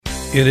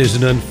It is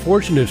an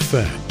unfortunate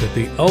fact that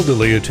the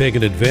elderly are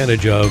taken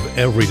advantage of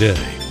every day.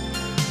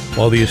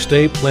 While the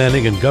estate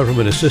planning and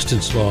government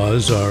assistance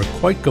laws are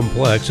quite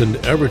complex and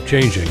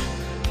ever-changing,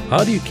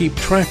 how do you keep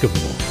track of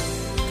them all?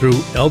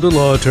 Through elder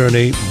law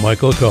attorney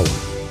Michael Cohen.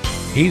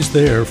 He's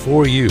there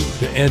for you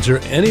to answer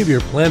any of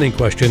your planning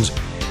questions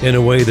in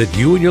a way that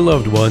you and your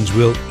loved ones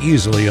will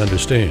easily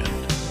understand.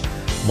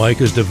 Mike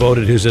has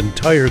devoted his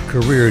entire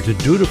career to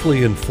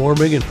dutifully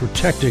informing and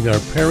protecting our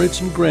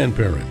parents and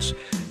grandparents,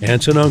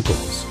 aunts and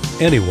uncles,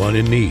 anyone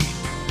in need.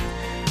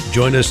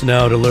 Join us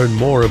now to learn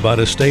more about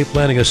estate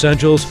planning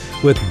essentials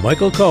with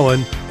Michael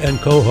Cohen and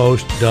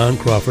co-host Don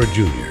Crawford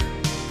Jr.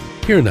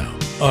 Here now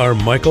are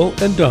Michael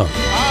and Don.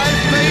 I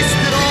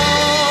faced it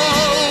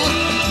all,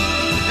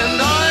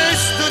 and I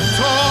stood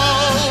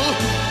tall,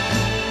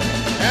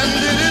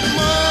 and did it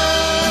my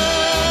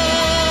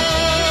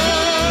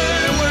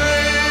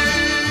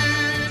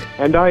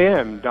way. And I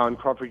am Don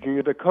Crawford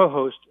Jr., the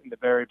co-host and the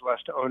very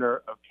blessed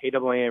owner of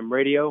KAAM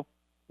Radio,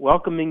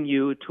 welcoming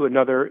you to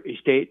another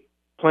estate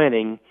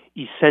planning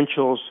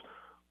essentials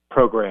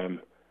program,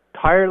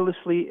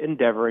 tirelessly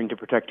endeavoring to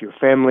protect your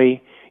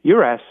family,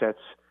 your assets,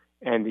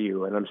 and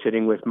you. And I'm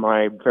sitting with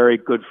my very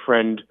good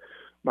friend,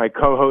 my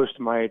co-host,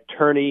 my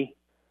attorney,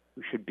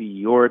 who should be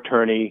your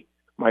attorney,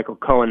 Michael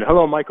Cohen.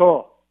 Hello,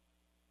 Michael.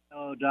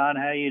 Hello, Don.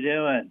 How you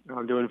doing?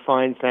 I'm doing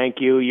fine, thank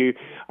you.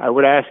 I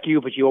would ask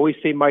you, but you always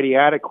say mighty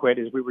adequate,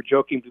 as we were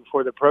joking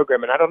before the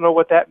program, and I don't know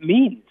what that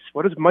means.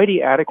 What does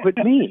mighty adequate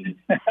mean?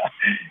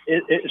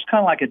 It's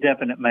kind of like a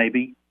definite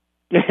maybe.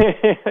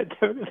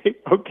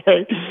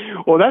 Okay.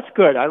 Well, that's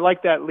good. I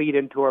like that lead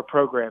into our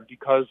program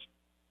because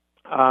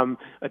a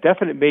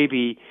definite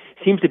maybe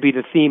seems to be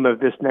the theme of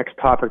this next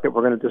topic that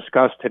we're going to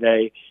discuss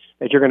today,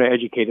 that you're going to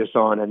educate us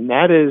on, and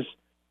that is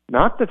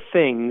not the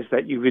things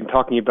that you've been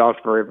talking about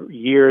for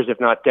years, if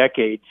not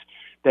decades,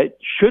 that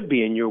should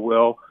be in your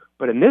will,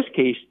 but in this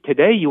case,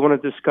 today you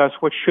want to discuss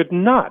what should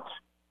not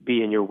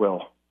be in your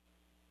will.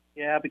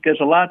 Yeah, because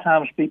a lot of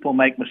times people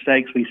make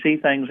mistakes. We see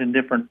things in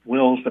different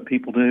wills that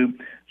people do.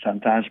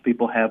 Sometimes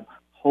people have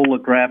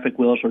holographic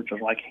wills, which are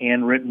like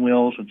handwritten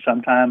wills, and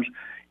sometimes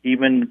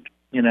even,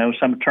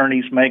 some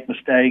attorneys make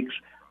mistakes.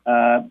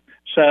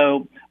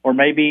 Or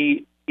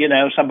maybe,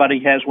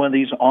 somebody has one of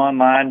these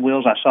online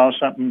wills. I saw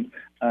something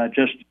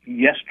just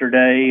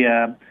yesterday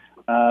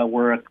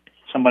where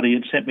somebody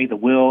had sent me the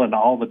will and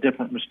all the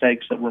different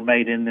mistakes that were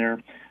made in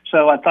there.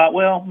 So I thought,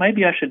 well,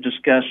 maybe I should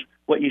discuss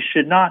what you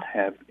should not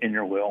have in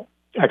your will.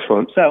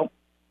 Excellent. So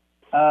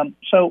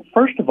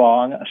first of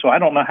all, I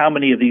don't know how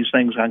many of these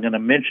things I'm going to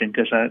mention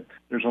because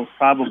there's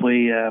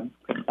probably a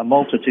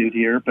multitude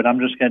here, but I'm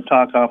just going to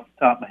talk off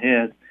the top of my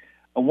head.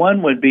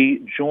 One would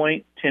be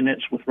joint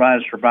tenants with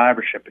rise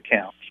survivorship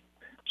accounts.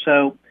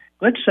 So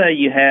let's say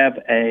you have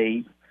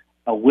a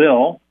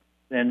will,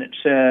 then it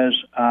says,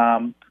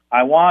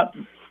 I want,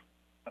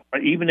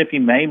 even if you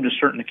named a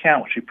certain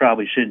account, which you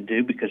probably shouldn't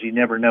do because you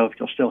never know if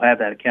you'll still have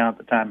that account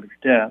at the time of your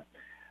death.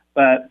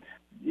 But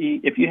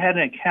if you had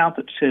an account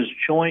that says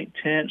joint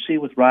tenancy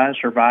with rise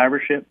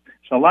survivorship,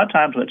 so a lot of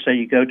times, let's say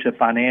you go to a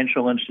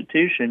financial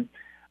institution,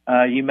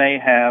 you may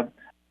have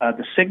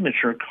the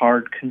signature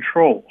card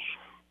controls.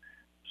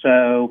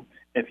 So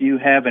if you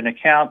have an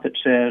account that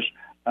says,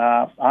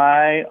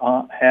 I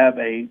have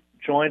a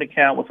joint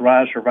account with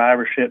rise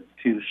survivorship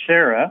to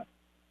Sarah,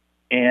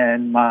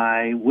 and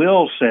my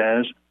will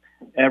says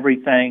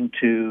everything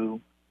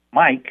to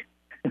Mike,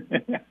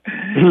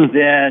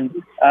 then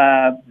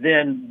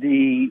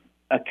the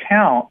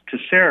account to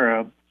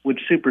Sarah would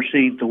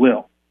supersede the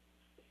will.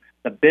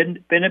 The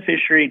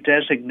beneficiary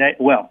designate,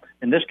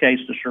 in this case,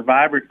 the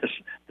survivor, the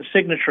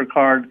signature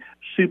card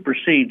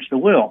supersedes the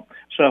will.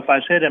 So if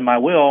I said in my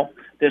will,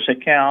 this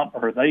account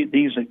or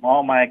these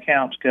all my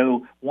accounts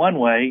go one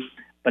way,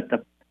 but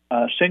the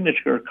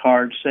signature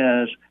card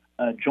says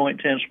joint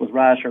tenants with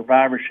rise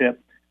survivorship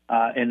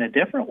in a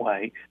different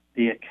way,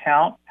 the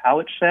account, how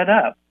it's set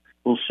up,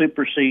 will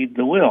supersede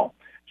the will.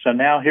 So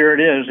now here it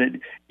is.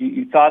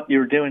 You thought you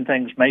were doing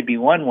things maybe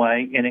one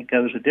way, and it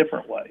goes a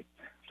different way.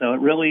 So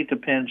it really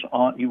depends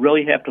on, you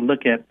really have to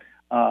look at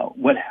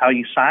how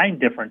you sign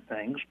different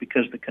things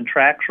because the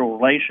contractual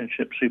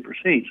relationship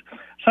supersedes.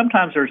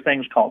 Sometimes there's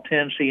things called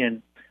tenancy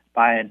and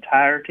by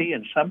entirety,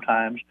 and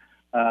sometimes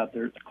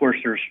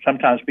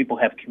sometimes people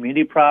have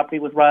community property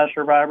with rise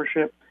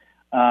survivorship,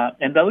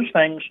 and those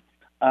things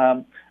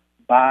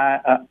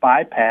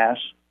bypass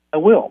a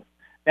will.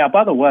 Now,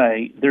 by the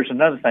way, there's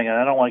another thing, and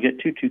I don't want to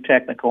get too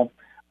technical.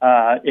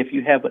 If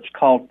you have what's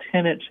called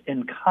tenants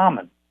in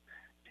common,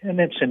 then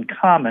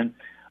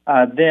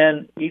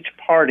each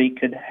party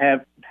could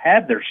have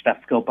their stuff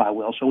go by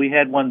will. So we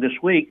had one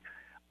this week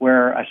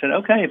where I said,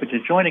 okay, if it's a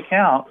joint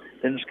account,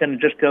 then it's going to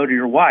just go to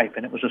your wife,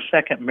 and it was a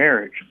second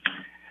marriage.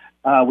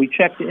 We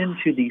checked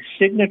into the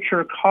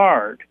signature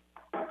card,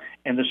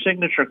 and the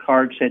signature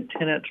card said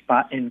tenants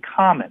in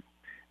common.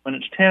 When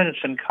it's tenants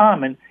in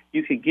common,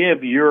 you could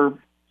give your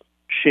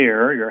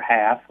share, your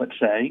half, let's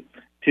say,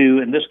 to,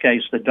 in this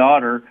case, the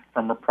daughter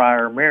from a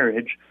prior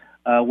marriage,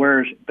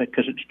 whereas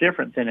because it's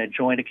different than a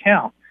joint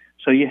account.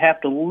 So you have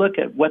to look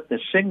at what the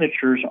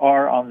signatures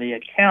are on the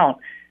account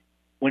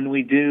when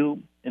we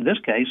do, in this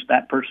case,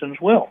 that person's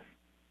will.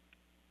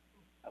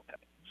 Okay.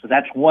 So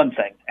that's one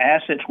thing.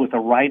 Assets with a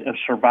right of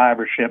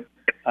survivorship.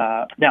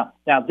 Now,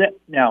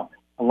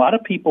 a lot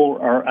of people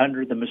are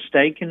under the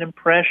mistaken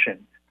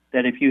impression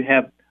that if you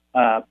have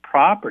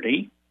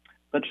property,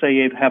 let's say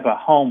you have a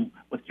home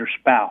with your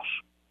spouse,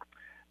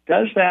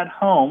 does that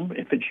home,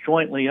 if it's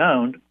jointly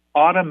owned,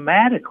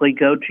 automatically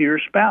go to your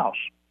spouse?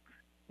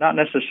 Not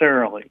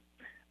necessarily.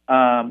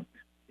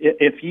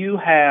 If you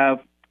have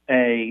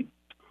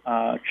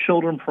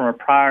children from a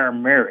prior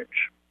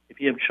marriage,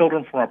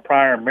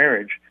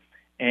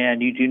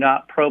 and you do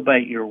not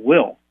probate your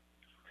will,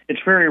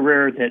 it's very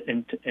rare that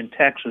in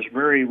Texas,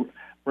 very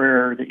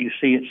rare that you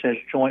see it says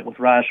joint with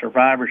right of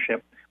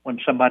survivorship when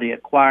somebody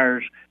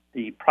acquires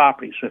the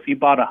property. So if you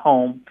bought a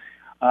home,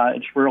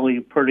 it's really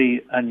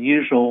pretty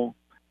unusual.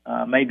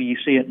 Maybe you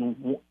see it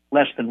in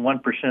less than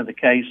 1% of the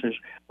cases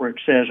where it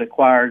says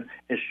acquired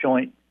as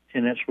joint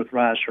tenants with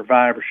right of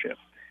survivorship.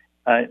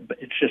 But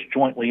it's just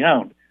jointly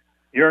owned.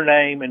 Your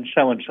name and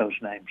so-and-so's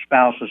name,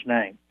 spouse's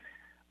name.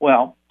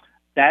 Well,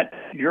 that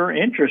your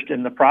interest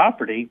in the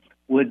property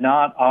would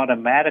not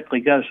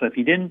automatically go. So if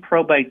you didn't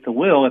probate the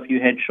will, if you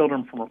had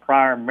children from a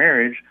prior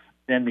marriage,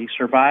 then the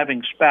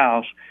surviving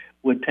spouse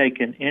would take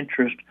an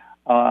interest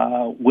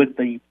with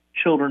the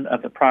children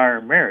of the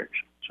prior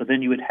marriage. So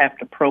then you would have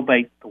to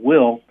probate the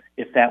will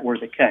if that were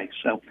the case.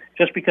 So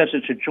just because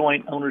it's a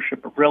joint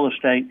ownership of real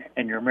estate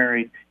and you're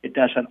married, it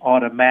doesn't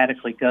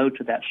automatically go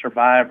to that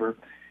survivor.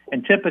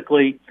 And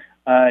typically,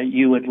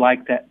 you would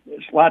like that.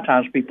 A lot of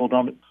times people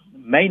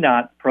may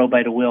not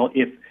probate a will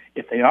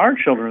if they are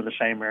children of the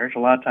same marriage. A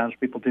lot of times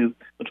people do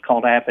what's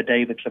called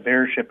affidavits of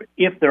heirship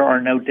if there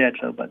are no debts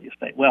owed by the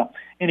estate. Well,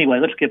 anyway,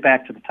 let's get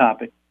back to the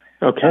topic.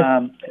 Okay.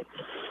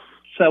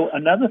 So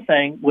another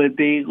thing would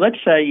be, let's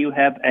say you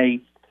have a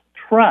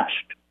trust.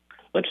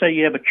 Let's say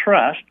you have a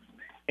trust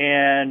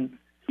and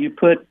you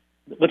put,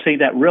 let's say,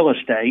 that real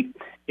estate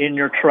in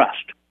your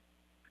trust.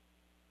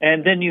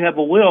 And then you have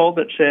a will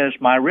that says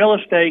my real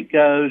estate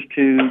goes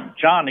to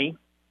Johnny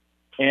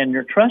and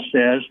your trust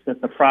says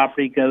that the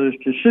property goes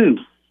to Sue.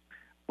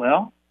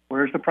 Well,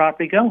 where's the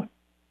property going?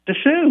 To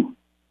Sue.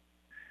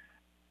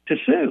 To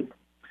Sue.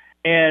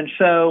 And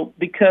so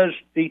because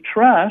the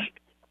trust,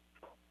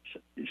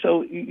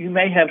 so you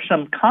may have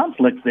some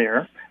conflict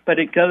there, but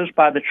it goes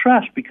by the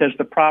trust because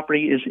the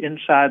property is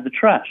inside the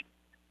trust.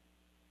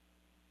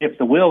 If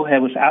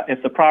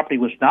the property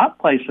was not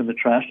placed in the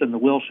trust and the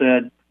will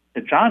said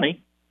to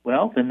Johnny,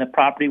 well, then the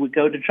property would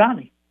go to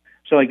Johnny.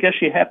 So I guess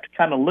you have to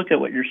kind of look at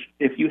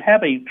if you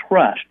have a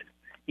trust,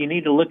 you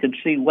need to look and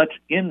see what's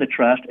in the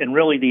trust, and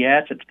really the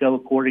assets go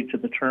according to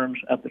the terms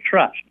of the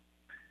trust.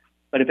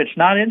 But if it's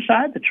not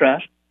inside the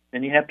trust,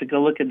 then you have to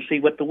go look and see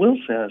what the will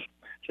says.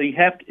 So you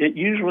have to,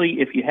 usually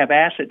if you have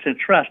assets in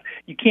trust,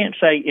 you can't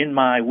say in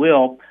my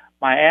will,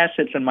 my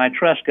assets and my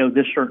trust go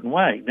this certain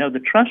way. No, the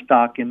trust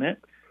document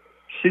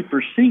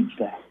supersedes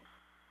that.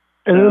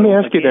 And let me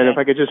ask you then, if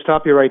I could just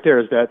stop you right there,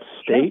 is that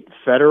state,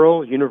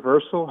 federal,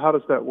 universal? How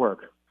does that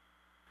work?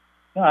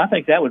 Well, I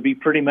think that would be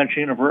pretty much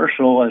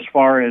universal as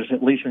far as,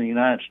 at least in the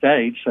United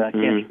States. I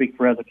can't speak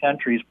for other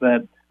countries,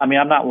 but I mean,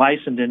 I'm not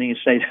licensed in any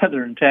state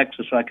other than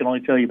Texas, so I can only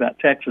tell you about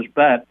Texas.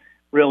 But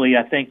really,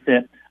 I think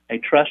that a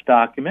trust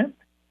document,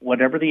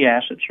 whatever the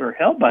assets are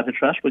held by the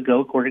trust, would go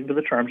according to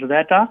the terms of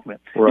that document.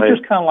 Right. It's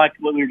just kind of like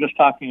what we were just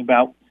talking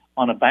about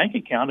on a bank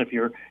account. If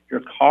your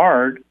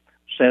card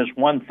says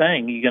one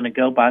thing, you're going to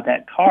go by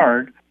that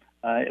card.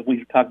 If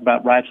we talk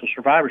about rights of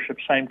survivorship,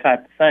 same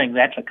type of thing.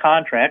 That's a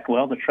contract.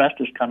 Well, the trust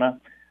is kind of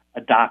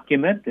a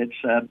document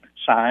that's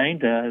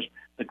signed as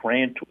the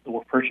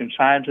person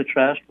signs the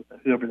trust,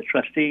 whoever the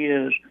trustee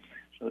is.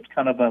 So it's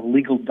kind of a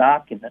legal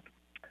document.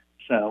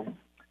 So,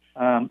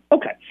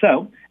 okay.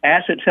 So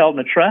assets held in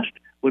a trust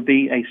would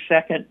be a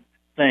second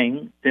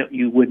thing that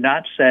you would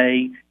not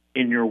say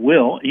in your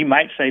will. You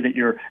might say that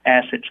your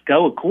assets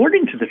go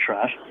according to the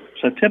trust.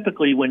 So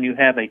typically when you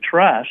have a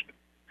trust,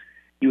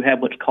 you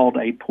have what's called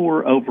a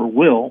pour over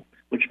will,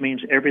 which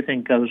means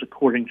everything goes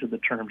according to the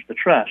terms of the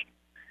trust.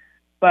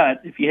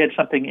 But if you had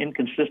something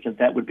inconsistent,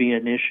 that would be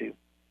an issue.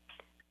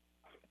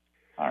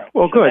 All right.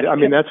 Well, so good. I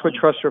mean, that's what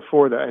trusts are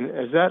for. And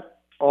is that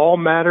all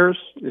matters?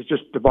 Is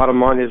just the bottom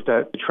line is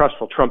that the trust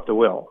will trump the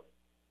will.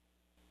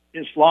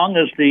 As long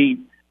as the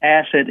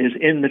asset is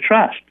in the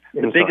trust.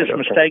 The biggest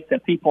mistake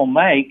that people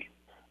make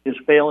is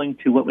failing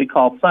to what we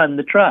call fund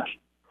the trust.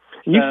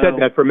 And you've said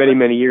that for many,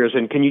 many years.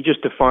 And can you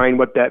just define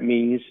what that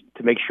means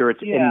to make sure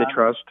it's in the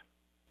trust?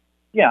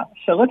 Yeah.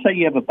 So let's say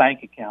you have a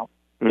bank account.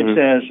 It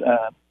says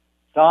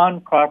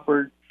Don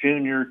Crawford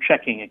Jr.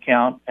 checking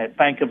account at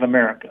Bank of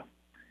America.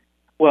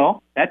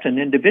 Well, that's an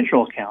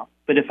individual account.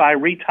 But if I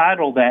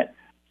retitle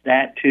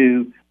that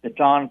to the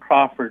Don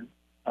Crawford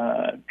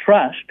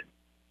Trust,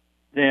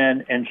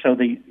 then and so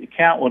the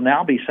account will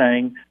now be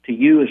saying to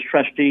you as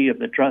trustee of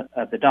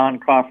the Don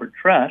Crawford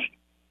Trust,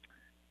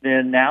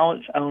 then now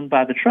it's owned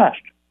by the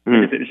trust.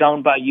 And if it was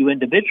owned by you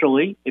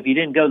individually, if you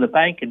didn't go to the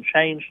bank and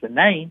change the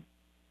name,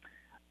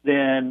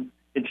 then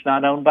it's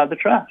not owned by the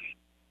trust.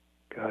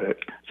 Got it.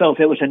 So if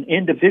it was an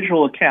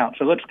individual account,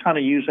 so let's kind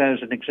of use that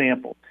as an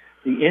example.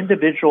 The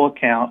individual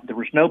account, there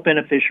was no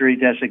beneficiary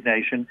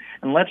designation,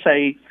 and let's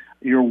say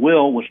your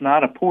will was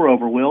not a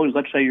pour-over will.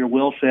 Let's say your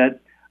will said,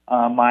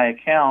 my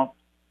account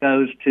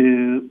goes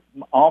to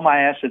all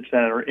my assets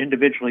that are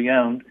individually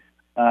owned,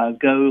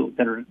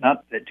 that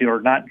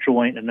are not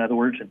joint, in other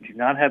words, and do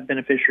not have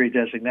beneficiary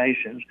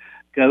designations,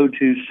 go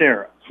to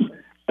Sarah.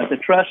 But the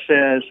trust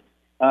says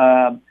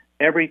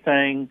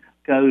everything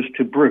goes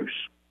to Bruce.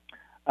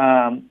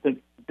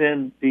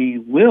 Then the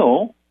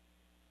will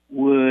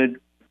would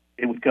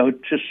go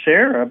to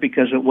Sarah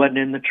because it wasn't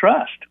in the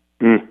trust.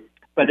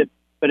 But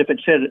if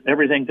it said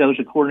everything goes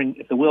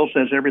if the will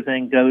says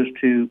everything goes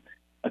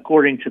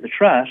according to the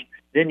trust,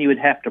 then you would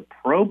have to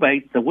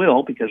probate the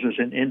will because it's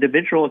an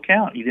individual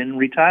account. You didn't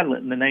retitle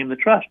it in the name of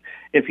the trust.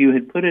 If you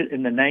had put it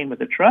in the name of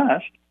the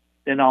trust,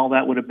 then all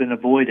that would have been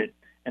avoided.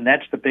 And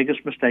that's the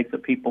biggest mistake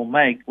that people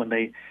make when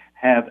they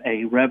have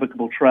a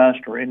revocable trust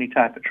or any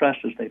type of trust,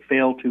 is they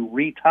fail to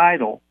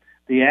retitle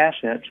the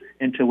assets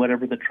into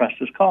whatever the trust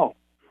is called.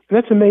 And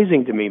that's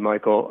amazing to me,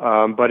 Michael.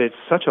 But it's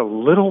such a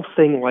little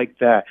thing like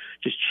that.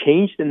 Just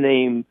change the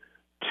name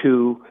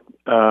to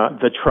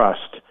the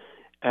trust.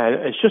 And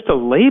it's just a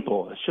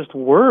label. It's just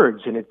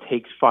words, and it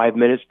takes 5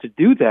 minutes to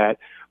do that.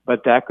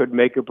 But that could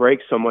make or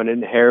break someone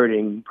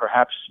inheriting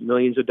perhaps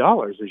millions of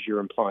dollars, as you're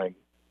implying.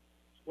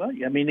 Well,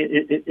 I mean,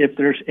 if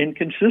there's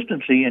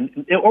inconsistency,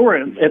 or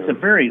at the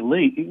very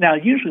least, now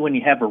usually when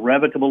you have a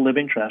revocable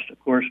living trust, of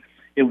course,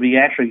 it would be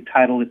actually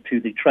titled to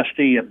the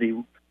trustee of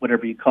the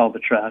whatever you call the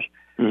trust.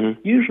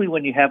 Mm-hmm. Usually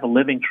when you have a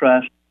living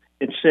trust,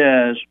 it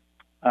says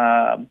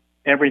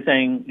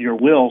everything, your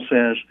will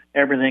says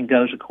everything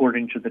goes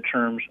according to the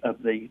terms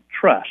of the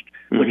trust,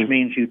 which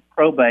means you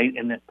probate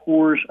and it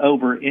pours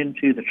over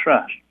into the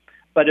trust.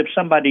 But if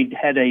somebody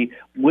had a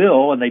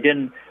will and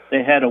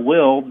they had a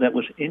will that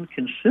was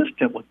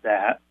inconsistent with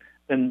that,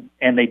 and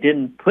they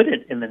didn't put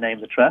it in the name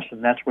of the trust,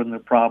 and that's when the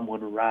problem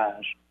would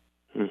arise.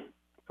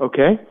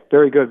 Okay,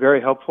 very good,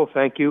 very helpful.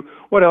 Thank you.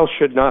 What else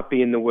should not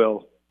be in the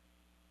will?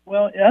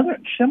 Well,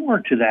 similar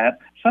to that,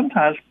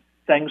 sometimes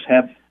things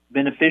have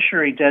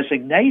beneficiary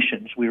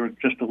designations we were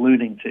just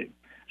alluding to.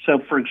 So,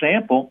 for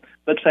example,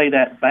 let's say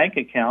that bank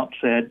account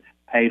said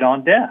paid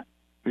on death.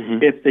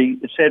 If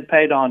it said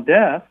paid on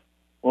death,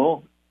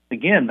 well,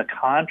 again, the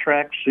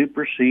contract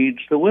supersedes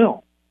the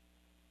will,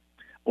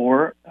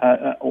 or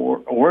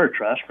a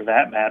trust for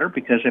that matter.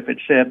 Because if it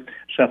said,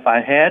 so if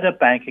I had a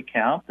bank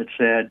account that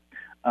said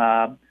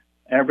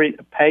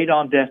paid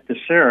on death to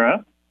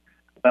Sarah,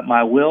 but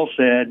my will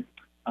said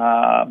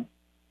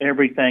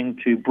everything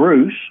to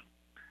Bruce,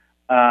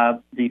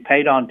 the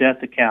paid on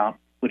death account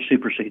would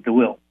supersede the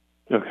will.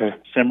 Okay.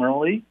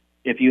 Similarly,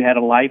 if you had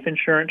a life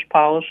insurance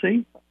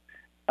policy,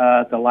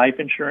 the life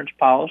insurance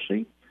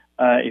policy,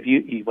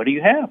 what do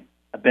you have?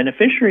 A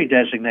beneficiary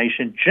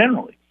designation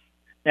generally.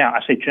 Now, I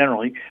say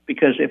generally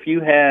because if you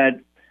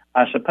had,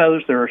 I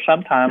suppose there are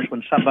some times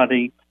when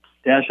somebody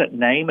doesn't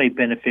name a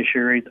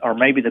beneficiary, or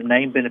maybe the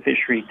named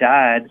beneficiary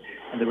died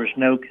and there was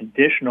no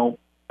conditional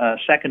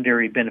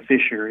secondary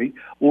beneficiary,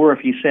 or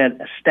if you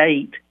said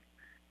estate,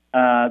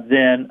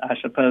 then I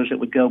suppose it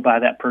would go by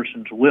that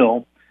person's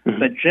will.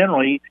 But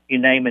generally, you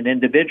name an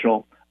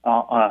individual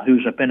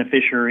who's a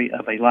beneficiary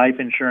of a life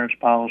insurance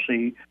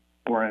policy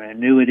or an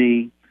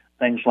annuity,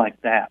 things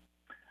like that.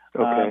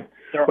 Okay.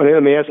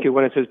 Let me ask you,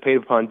 when it says paid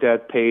upon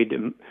death, paid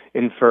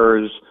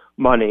infers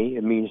money,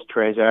 it means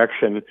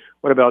transaction.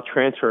 What about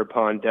transfer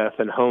upon death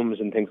and homes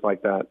and things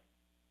like that?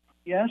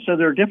 Yeah, so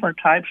there are different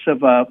types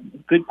of,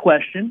 good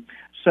question.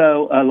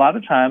 So a lot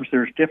of times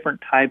there's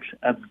different types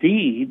of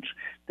deeds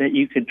that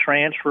you could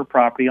transfer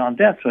property on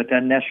death, so it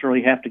doesn't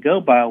necessarily have to go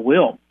by a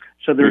will.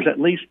 So there's at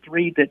least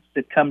three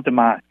that come to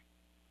mind.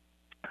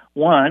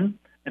 One,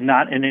 and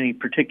not in any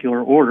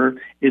particular order,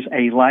 is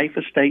a life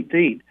estate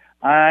deed.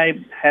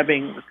 I'm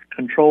having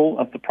control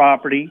of the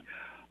property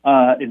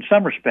in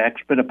some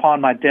respects, but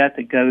upon my death,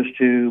 it goes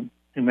to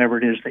whomever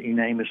it is that you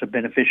name as a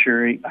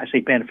beneficiary. I say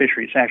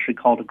beneficiary; it's actually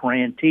called a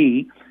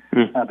grantee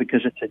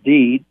because it's a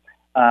deed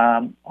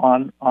on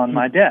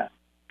my death.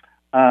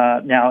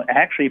 Now,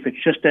 actually, if it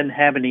just doesn't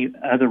have any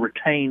other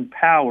retained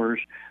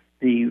powers,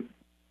 the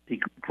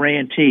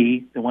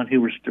grantee, the one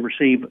who was to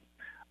receive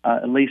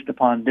at least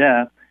upon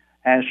death,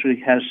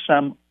 actually has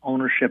some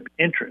ownership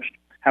interest.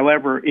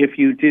 However, if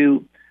you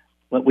do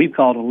what we've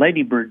called a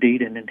ladybird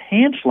deed, an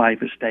enhanced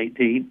life estate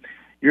deed,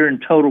 you're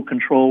in total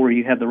control where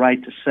you have the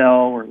right to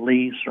sell or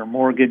lease or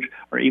mortgage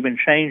or even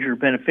change your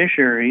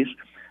beneficiaries.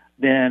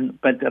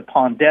 But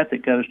upon death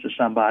it goes to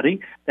somebody,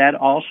 that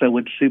also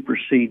would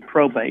supersede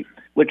probate,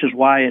 which is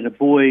why it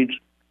avoids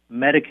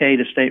Medicaid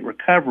estate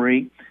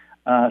recovery.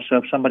 So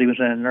if somebody was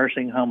in a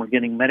nursing home or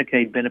getting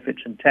Medicaid benefits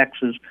in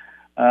Texas,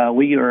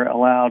 we are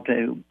allowed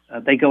to,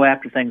 they go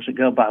after things that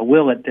go by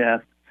will at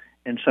death.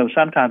 And so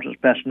sometimes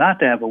it's best not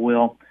to have a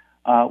will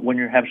when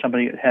you have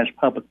somebody that has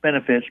public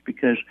benefits,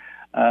 because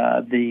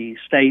the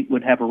state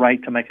would have a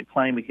right to make a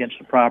claim against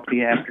the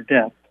property after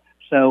death.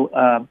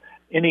 So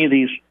any of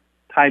these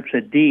types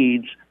of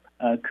deeds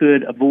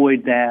could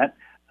avoid that,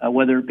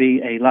 whether it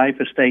be a life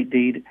estate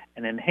deed,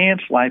 an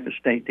enhanced life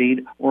estate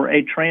deed, or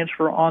a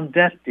transfer on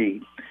death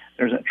deed.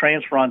 There's a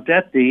transfer on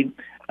death deed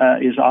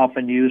is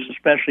often used,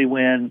 especially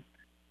when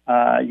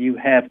you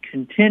have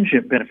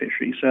contingent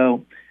beneficiaries.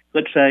 So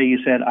let's say you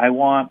said, I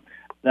want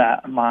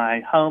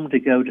my home to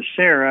go to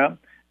Sarah,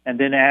 and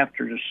then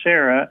after to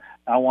Sarah,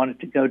 I want it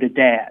to go to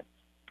Dad.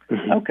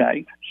 Mm-hmm.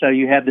 Okay, so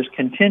you have this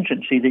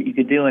contingency that you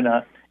could do in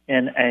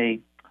a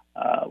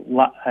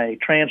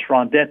transfer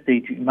on death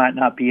deed you might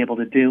not be able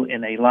to do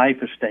in a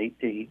life estate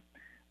deed.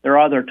 There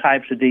are other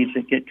types of deeds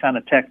that get kind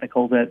of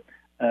technical that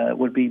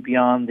would be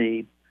beyond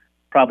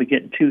probably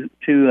getting too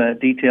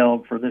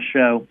detailed for this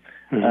show,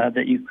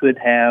 that you could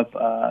have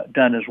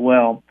done as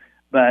well.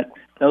 But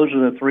those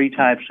are the three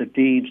types of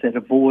deeds that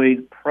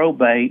avoid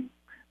probate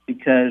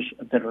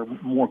that are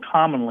more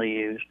commonly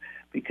used,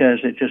 because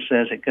it just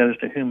says it goes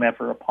to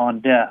whomever upon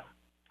death.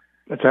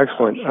 That's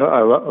excellent.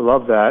 I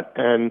love that.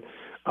 And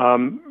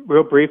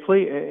real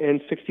briefly,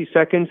 in 60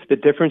 seconds, the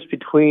difference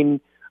between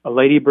a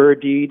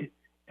ladybird deed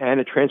and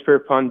a transfer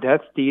upon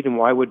death deed, and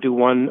why would do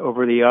one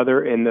over the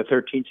other in the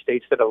 13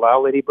 states that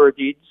allow ladybird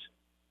deeds?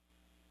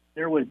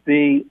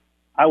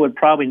 I would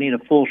probably need a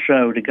full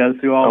show to go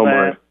through all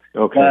that.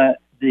 Okay.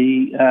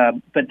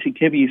 But to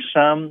give you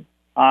some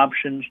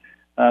options,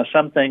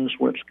 some things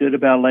what's good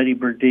about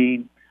ladybird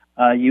deed,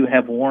 you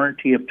have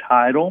warranty of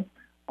title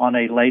on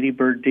a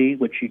ladybird deed,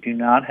 which you do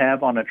not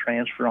have on a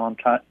transfer on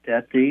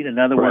death deed. In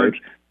other words,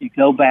 you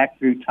go back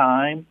through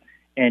time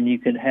and you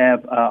can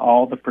have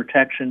all the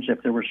protections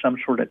if there was some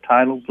sort of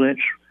title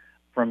glitch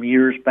from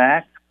years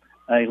back.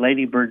 A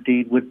ladybird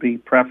deed would be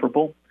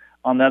preferable.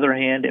 On the other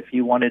hand, if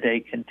you wanted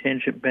a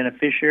contingent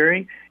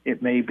beneficiary,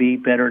 it may be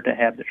better to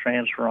have the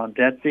transfer on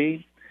death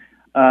deed.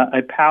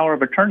 A power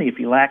of attorney, if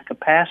you lack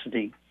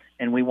capacity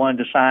and we wanted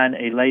to sign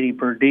a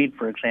ladybird deed,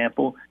 for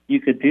example, you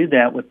could do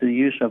that with the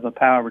use of a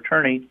power of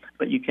attorney,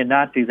 but you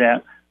cannot do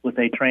that with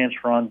a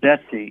transfer on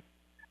death deed.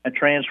 A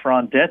transfer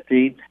on death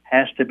deed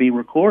has to be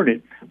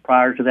recorded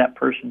prior to that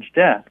person's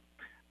death.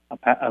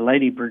 A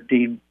ladybird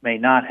deed may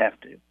not have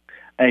to.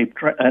 As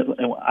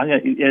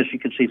you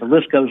can see, the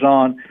list goes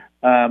on.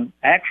 I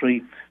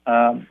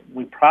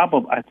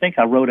think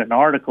I wrote an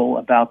article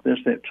about this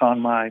that's on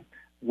my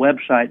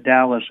website,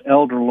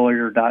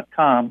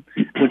 DallasElderLawyer.com,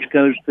 which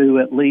goes through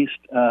at least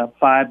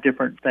 5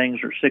 different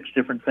things or 6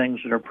 different things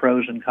that are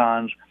pros and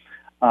cons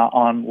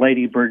on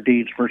ladybird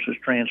deeds versus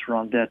transfer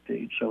on death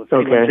deeds. So if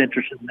anyone's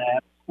interested in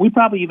that, we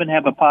probably even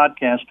have a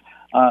podcast,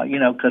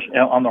 because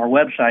on our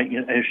website,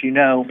 as you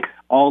know,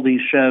 all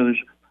these shows,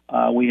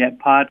 we have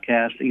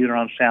podcasts either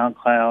on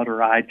SoundCloud or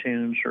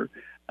iTunes or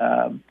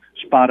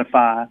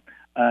Spotify.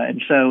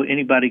 And so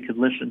anybody could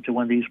listen to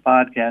one of these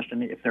podcasts,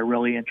 and if they're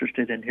really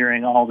interested in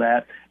hearing all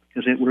that,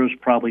 because it will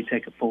probably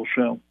take a full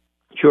show.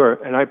 Sure,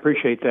 and I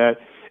appreciate that.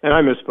 And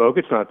I misspoke.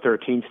 It's not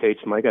 13 states,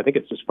 Mike. I think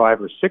it's just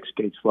 5 or 6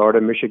 states: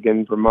 Florida,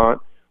 Michigan,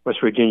 Vermont, West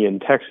Virginia,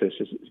 and Texas.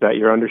 Is that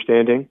your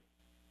understanding?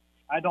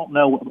 I don't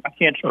know. I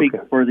can't speak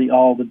for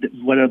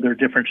what other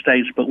different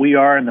states, but we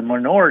are in the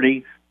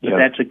minority. But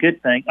that's a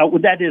good thing.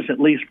 That is at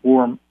least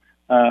for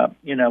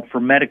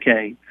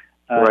Medicaid.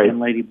 And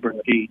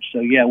ladybird deeds.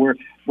 So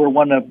we're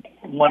one of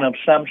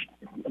some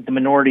the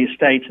minority of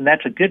states, and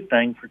that's a good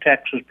thing for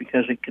Texas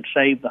because it could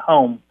save the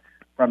home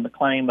from the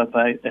claim of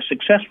a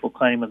successful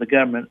claim of the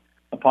government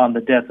upon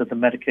the death of the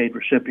Medicaid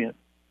recipient.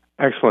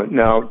 Excellent.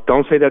 Now,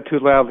 don't say that too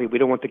loudly. We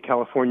don't want the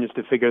Californians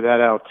to figure that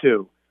out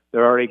too.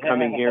 They're already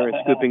coming here and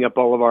scooping up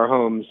all of our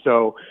homes.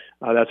 So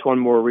that's one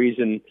more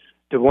reason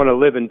to want to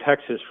live in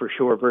Texas for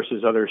sure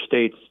versus other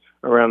states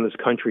around this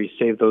country.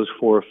 Save those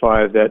 4 or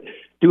 5 that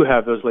do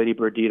have those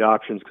ladybird deed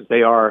options, because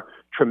they are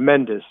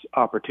tremendous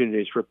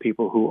opportunities for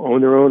people who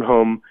own their own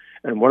home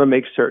and want to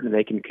make certain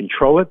they can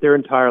control it their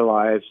entire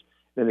lives,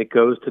 and it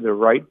goes to the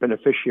right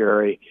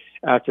beneficiary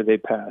after they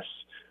pass.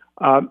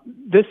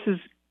 This is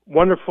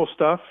wonderful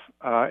stuff.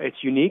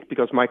 It's unique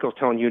because Michael's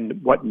telling you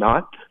what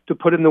not to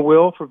put in the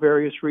will for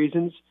various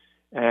reasons,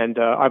 and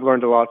I've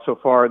learned a lot so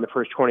far in the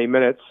first 20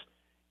 minutes.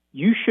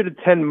 You should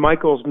attend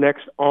Michael's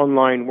next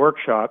online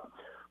workshop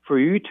for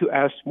you to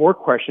ask more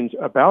questions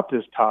about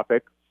this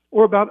topic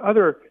or about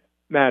other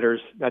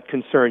matters that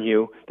concern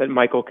you that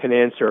Michael can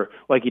answer,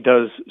 like he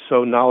does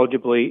so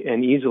knowledgeably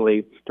and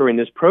easily during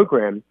this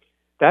program.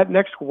 That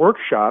next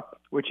workshop,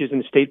 which is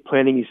an Estate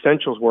Planning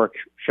Essentials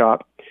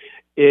workshop,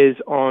 is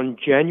on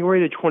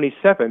January the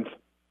 27th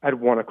at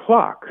 1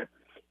 o'clock.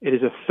 It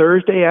is a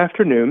Thursday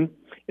afternoon.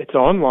 It's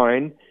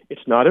online.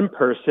 It's not in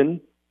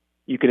person.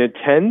 You can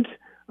attend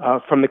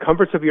from the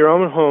comforts of your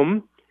own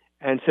home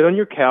and sit on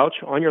your couch,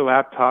 on your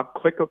laptop,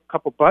 click a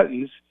couple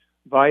buttons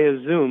via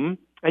Zoom,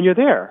 and you're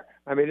there.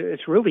 I mean,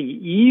 it's really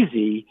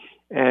easy.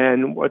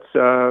 And what's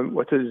a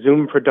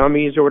Zoom for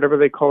Dummies or whatever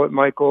they call it,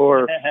 Michael,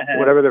 or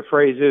whatever the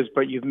phrase is,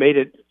 but you've made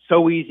it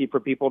so easy for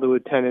people to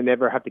attend and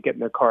never have to get in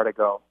their car to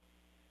go.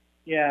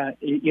 Yeah,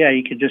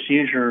 you can just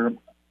use your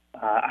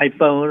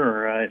iPhone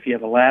or if you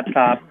have a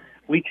laptop.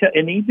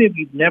 And even if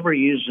you've never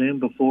used Zoom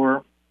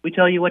before, we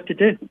tell you what to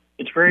do.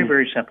 It's very,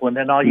 very simple. And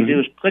then all you do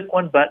is click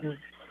one button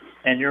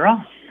and you're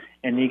on.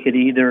 and you could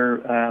either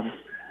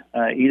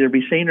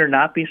be seen or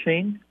not be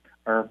seen,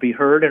 or be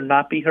heard or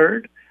not be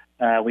heard.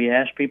 We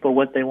ask people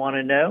what they want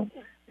to know,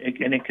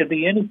 and it could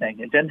be anything.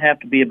 It doesn't have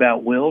to be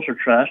about wills or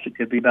trust. It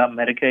could be about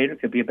Medicaid. It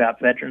could be about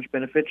veterans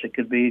benefits. It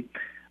could be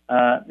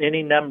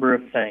any number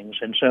of things.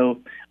 And so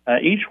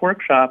each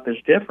workshop is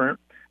different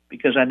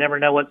because I never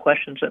know what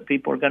questions that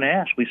people are going to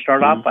ask. We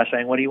start off by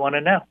saying, what do you want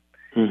to know?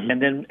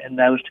 And then in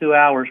those 2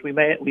 hours, we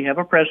have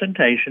a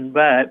presentation,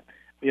 but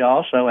we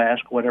also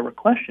ask whatever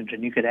questions,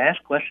 and you could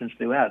ask questions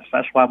throughout. So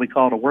that's why we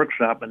call it a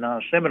workshop and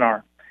not a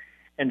seminar.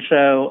 And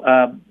so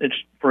it's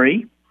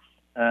free,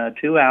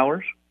 2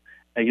 hours.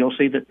 You'll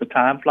see that the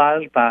time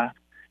flies by,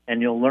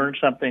 and you'll learn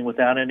something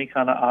without any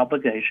kind of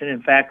obligation.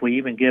 In fact, we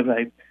even give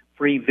a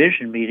free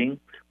vision meeting,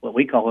 what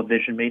we call a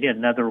vision meeting,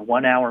 another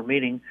 1 hour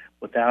meeting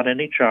without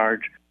any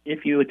charge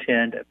if you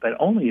attend, but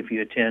only if you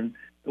attend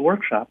the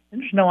workshop.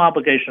 And there's no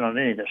obligation on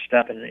any of this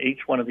stuff, and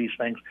each one of these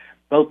things,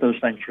 both those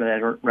things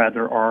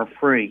rather are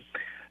free.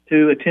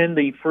 To attend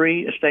the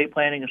free Estate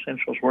Planning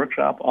Essentials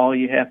Workshop, all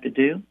you have to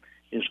do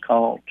is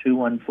call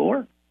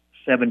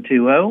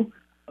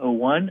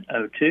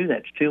 214-720-0102.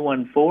 That's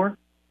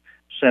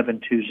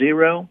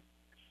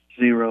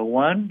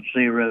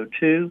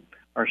 214-720-0102,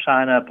 or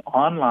sign up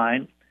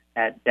online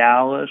at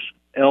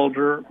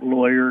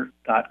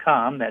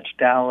DallasElderLawyer.com. That's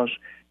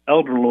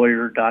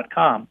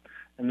DallasElderLawyer.com.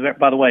 And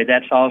by the way,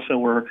 that's also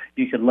where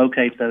you can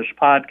locate those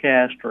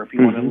podcasts, or if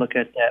you want to look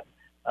at that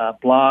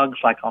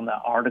blogs, like on the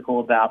article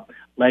about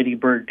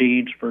ladybird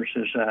deeds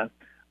versus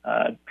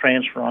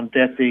transfer on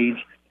death deeds.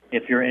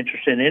 If you're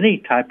interested in any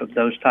type of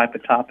those type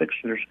of topics,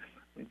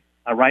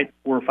 I write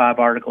 4 or 5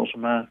 articles a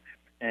month,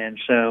 and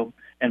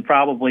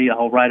probably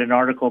I'll write an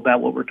article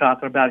about what we're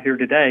talking about here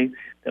today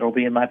that'll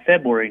be in my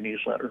February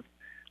newsletter.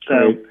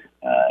 So,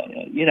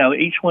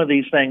 each one of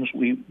these things,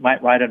 we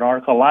might write an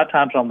article. A lot of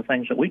times on the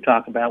things that we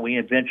talk about, we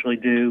eventually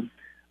do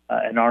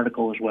an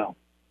article as well.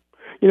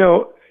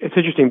 It's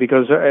interesting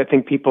because I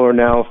think people are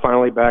now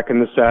finally back in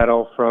the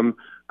saddle from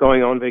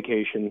going on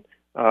vacation,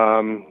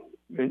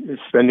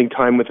 spending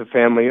time with the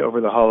family over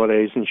the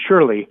holidays, and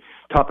surely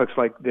topics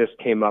like this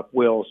came up,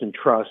 wills and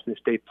trust and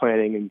estate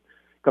planning and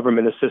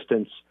government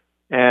assistance.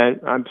 And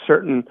I'm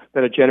certain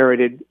that it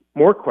generated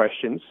more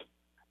questions,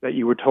 that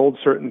you were told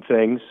certain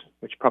things,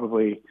 which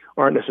probably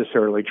aren't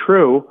necessarily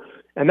true.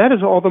 And that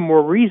is all the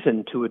more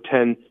reason to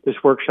attend this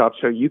workshop,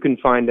 so you can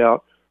find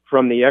out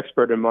from the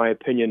expert, in my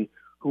opinion,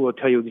 who will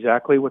tell you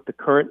exactly what the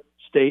current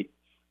state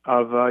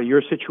of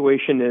your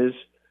situation is,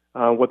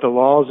 what the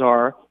laws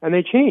are, and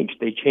they changed.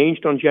 They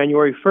changed on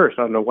January 1st.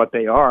 I don't know what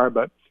they are,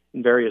 but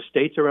in various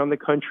states around the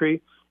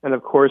country. And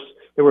of course,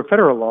 there were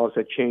federal laws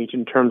that changed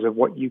in terms of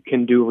what you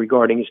can do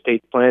regarding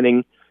estate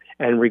planning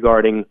and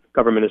regarding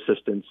government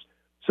assistance.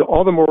 So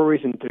all the more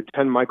reason to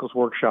attend Michael's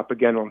workshop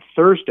again on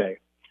Thursday,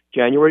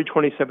 January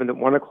 27th at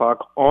 1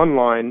 o'clock,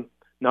 online,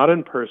 not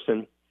in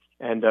person,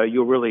 and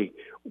you'll really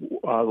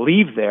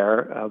leave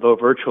there, though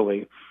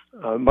virtually,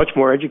 much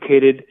more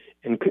educated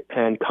and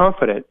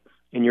confident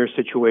in your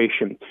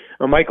situation.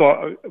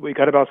 Michael, we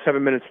got about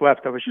 7 minutes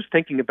left. I was just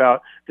thinking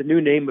about the new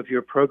name of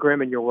your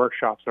program and your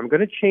workshops. I'm going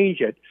to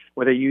change it,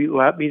 whether you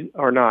let me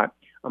or not.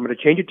 I'm going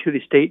to change it to the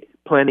Estate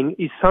Planning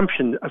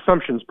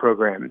Assumptions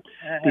Program,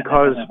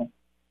 because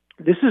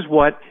this is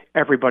what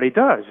everybody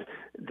does.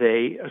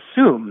 They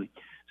assume.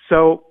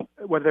 So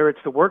whether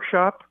it's the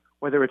workshop,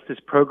 whether it's this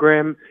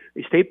program,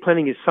 estate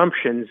planning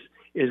assumptions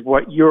is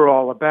what you're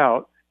all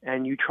about.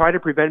 And you try to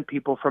prevent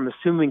people from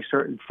assuming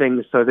certain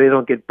things so they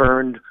don't get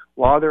burned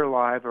while they're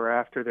alive or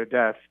after their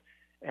death.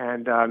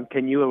 And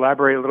can you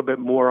elaborate a little bit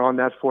more on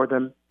that for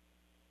them?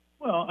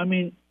 Well,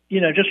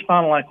 just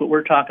kind of like what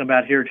we're talking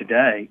about here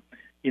today.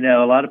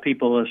 A lot of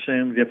people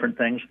assume different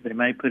things. They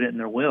may put it in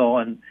their will,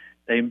 and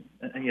they,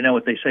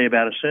 what they say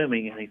about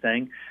assuming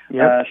anything.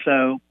 Yep.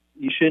 So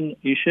you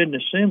shouldn't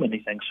assume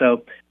anything.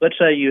 So let's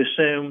say you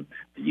assume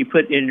that you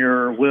put in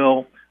your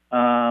will,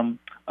 I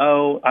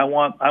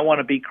want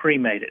to be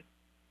cremated.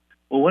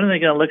 Well, when are they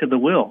going to look at the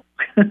will?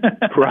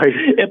 Right.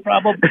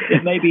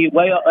 It may be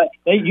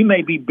you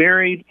may be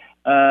buried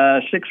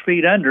 6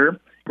 feet under,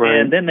 right.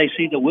 And then they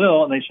see the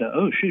will and they say,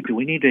 "Oh shoot, do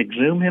we need to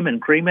exhume him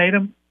and cremate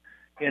him?"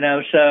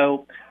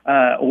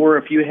 Or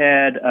if you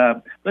had,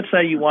 let's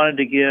say you wanted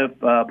to give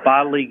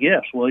bodily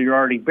gifts. Well, you're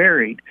already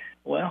buried.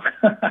 Well,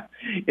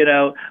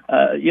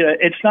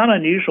 it's not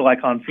unusual.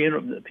 Like on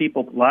funeral,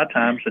 people a lot of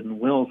times in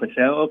wills they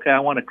say, "Oh, okay,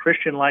 I want a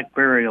Christian-like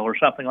burial" or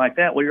something like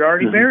that. Well, you're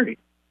already buried.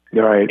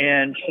 Right.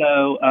 And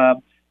so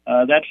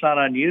that's not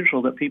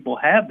unusual that people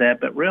have that.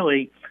 But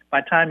really,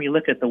 by the time you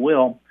look at the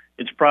will,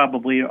 it's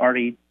probably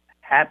already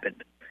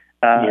happened.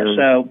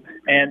 So,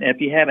 and if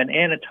you have an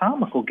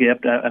anatomical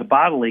gift, a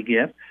bodily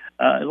gift,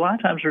 a lot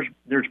of times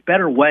there's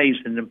better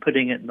ways than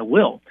putting it in the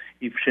will.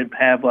 You should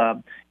have,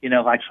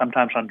 like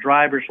sometimes on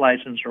driver's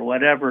license or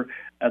whatever,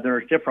 there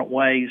are different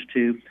ways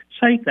to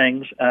say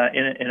things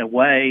in a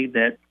way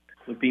that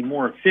would be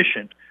more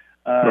efficient.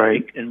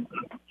 Right. And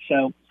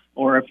so,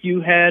 or if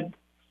you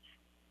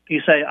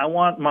say, I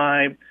want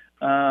my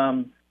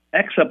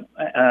X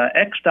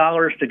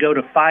dollars to go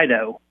to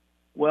Fido.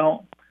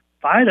 Well,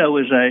 Fido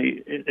is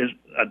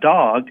a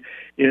dog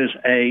is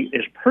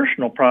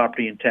personal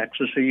property in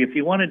Texas. So if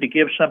you wanted to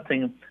give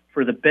something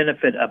for the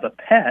benefit of a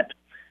pet,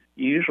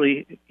 you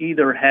usually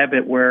either have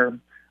it where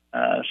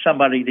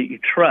somebody that you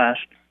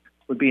trust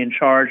would be in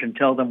charge and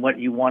tell them what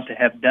you want to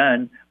have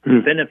done for the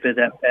benefit of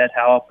that pet,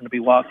 how often to be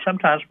walked.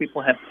 Sometimes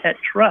people have pet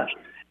trust.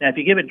 Now, if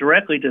you give it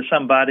directly to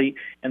somebody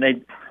and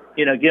they,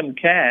 give them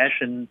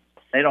cash and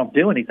they don't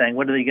do anything,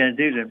 what are they going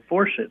to do to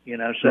enforce it?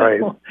 So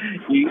right.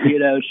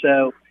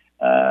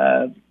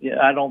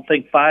 I don't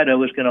think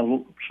Fido is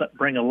going to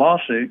bring a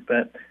lawsuit,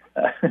 but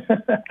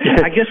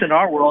I guess in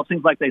our world, it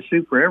seems like they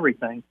sue for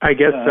everything. I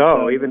guess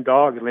so. Even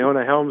dogs,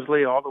 Leona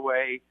Helmsley, all the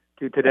way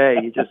to today.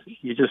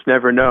 You just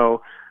never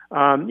know.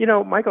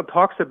 Michael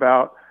talks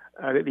about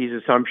these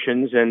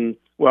assumptions, and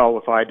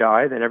if I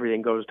die, then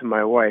everything goes to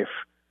my wife.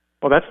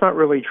 Well, that's not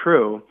really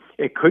true.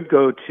 It could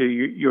go to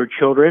your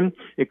children.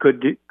 It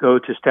could go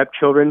to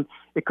stepchildren.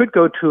 It could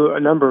go to a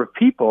number of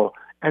people.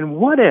 And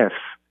what if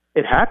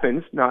it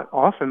happens? Not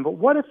often, but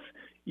what if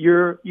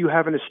you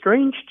have an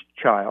estranged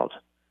child?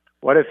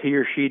 What if he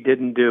or she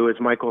didn't do,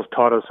 as Michael's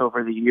taught us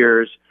over the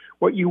years,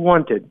 what you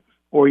wanted,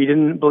 or you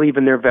didn't believe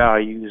in their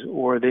values,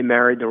 or they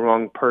married the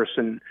wrong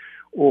person,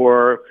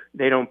 or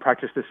they don't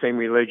practice the same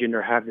religion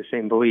or have the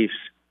same beliefs,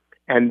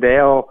 and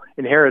they'll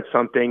inherit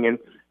something and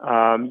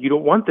you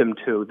don't want them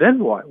to?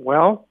 Then what?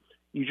 Well,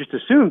 you just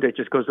assumed it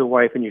just goes to the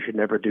wife, and you should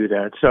never do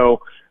that.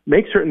 So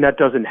make certain that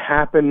doesn't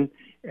happen,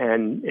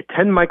 and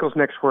attend Michael's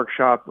next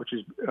workshop, which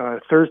is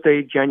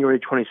Thursday, January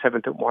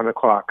 27th at 1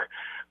 o'clock.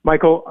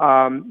 Michael,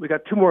 we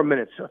got 2 more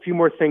minutes. A few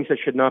more things that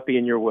should not be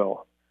in your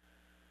will.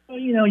 Well,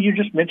 you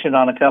just mentioned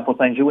on a couple of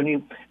things. What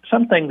you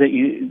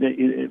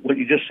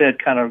just said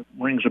kind of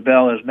rings a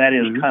bell, and that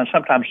is kind of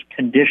sometimes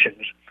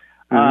conditions.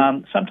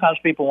 Sometimes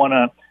people want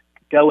to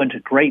go into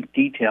great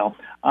detail.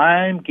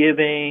 I'm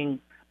giving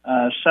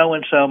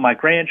so-and-so, my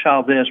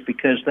grandchild, this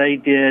because they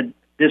did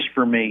this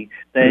for me.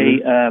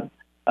 They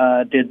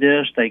did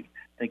this. They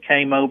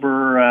came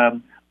over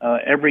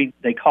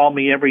they call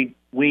me every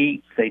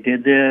week. They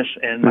did this,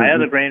 and my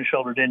other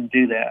grandchildren didn't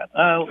do that.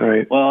 Oh,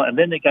 right. Well, and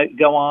then they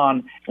go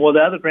on. Well,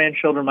 the other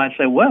grandchildren might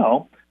say,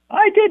 well,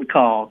 I did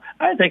call.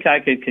 I think I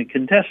could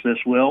contest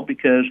this, Will,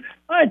 because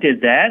I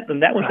did that,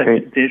 and that was a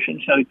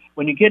condition. So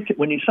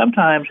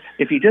sometimes,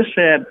 if you just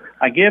said,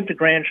 I give to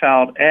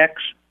grandchild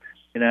X,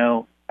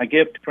 I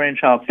give to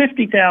grandchild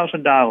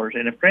 $50,000,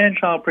 and if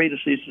grandchild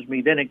predeceases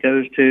me, then it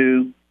goes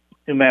to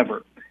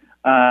whomever.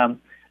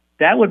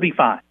 That would be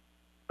fine.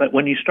 But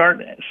when you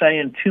start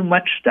saying too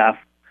much stuff,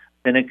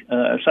 then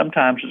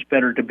sometimes it's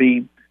better to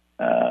be,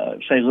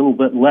 say, a little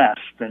bit less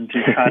than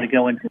to try to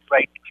go into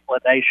great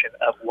explanation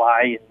of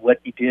why and what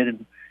you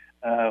did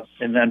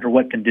and under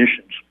what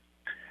conditions.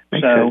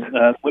 So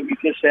what you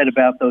just said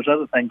about those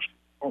other things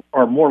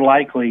are more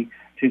likely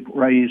to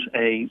raise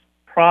a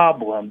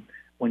problem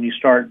when you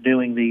start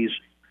doing these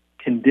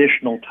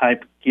conditional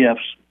type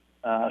gifts.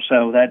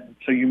 So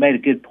you made a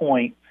good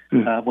point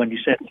when you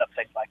said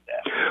something like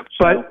that.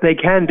 But they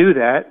can do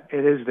that.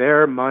 It is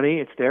their money.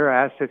 It's their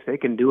assets. They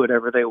can do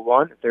whatever they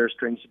want. If there are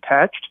strings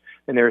attached,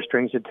 then there are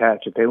strings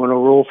attached. If they want to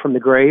roll from the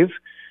grave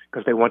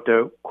because they want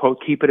to,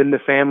 quote, keep it in the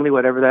family,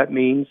 whatever that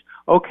means,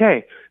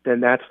 okay, then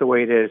that's the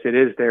way it is. It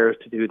is theirs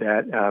to do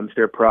that. It's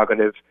their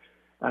prerogative,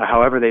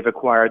 however they've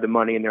acquired the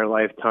money in their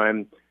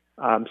lifetime.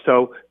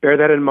 So bear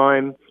that in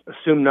mind.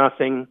 Assume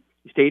nothing.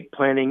 Estate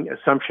Planning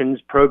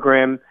Assumptions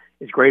Program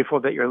is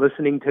grateful that you're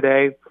listening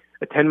today.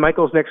 Attend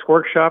Michael's next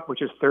workshop,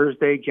 which is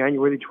Thursday,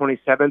 January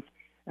 27th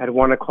at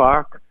 1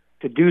 o'clock.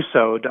 To do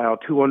so, dial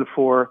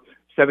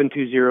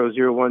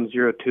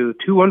 214-720-0102,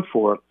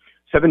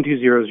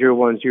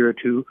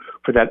 214-720-0102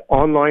 for that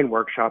online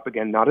workshop.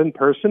 Again, not in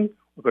person.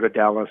 We'll go to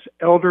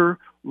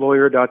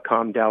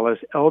DallasElderLawyer.com, Dallas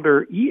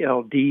Elder,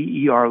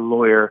 ELDER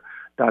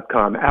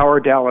Lawyer.com. Our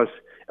Dallas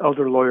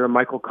Elder Lawyer,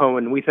 Michael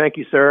Cohen. We thank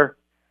you, sir.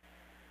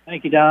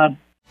 Thank you, Don.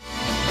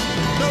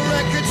 The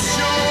record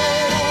shows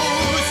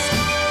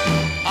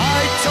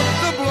I took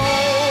the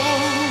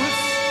blows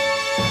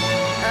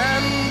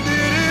and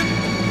did it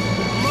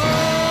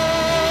my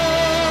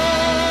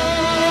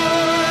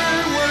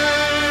way.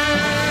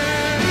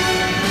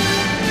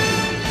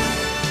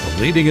 A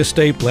leading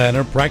estate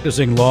planner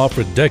practicing law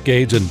for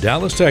decades in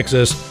Dallas,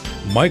 Texas,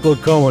 Michael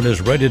Cohen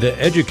is ready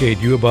to educate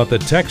you about the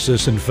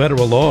Texas and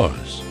federal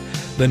laws.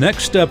 The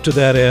next step to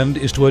that end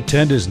is to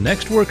attend his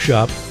next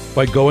workshop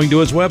by going to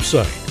his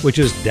website, which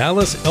is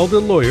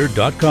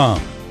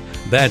DallasElderLawyer.com.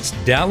 That's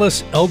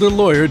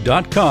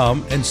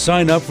DallasElderLawyer.com, and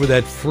sign up for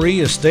that free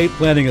Estate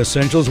Planning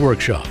Essentials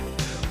workshop.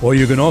 Or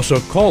you can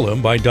also call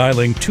him by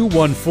dialing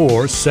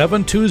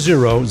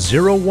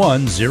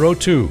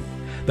 214-720-0102.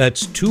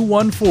 That's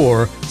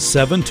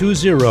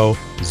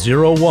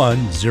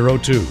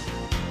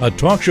 214-720-0102. A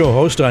talk show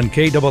host on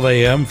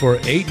KAAM for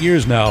 8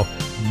 years now,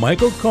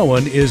 Michael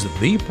Cohen is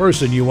the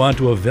person you want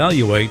to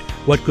evaluate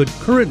what could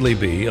currently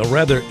be a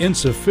rather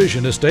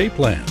insufficient estate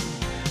plan.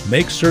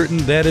 Make certain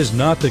that is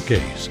not the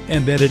case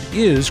and that it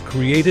is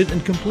created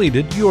and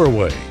completed your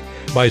way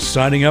by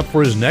signing up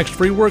for his next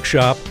free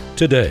workshop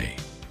today.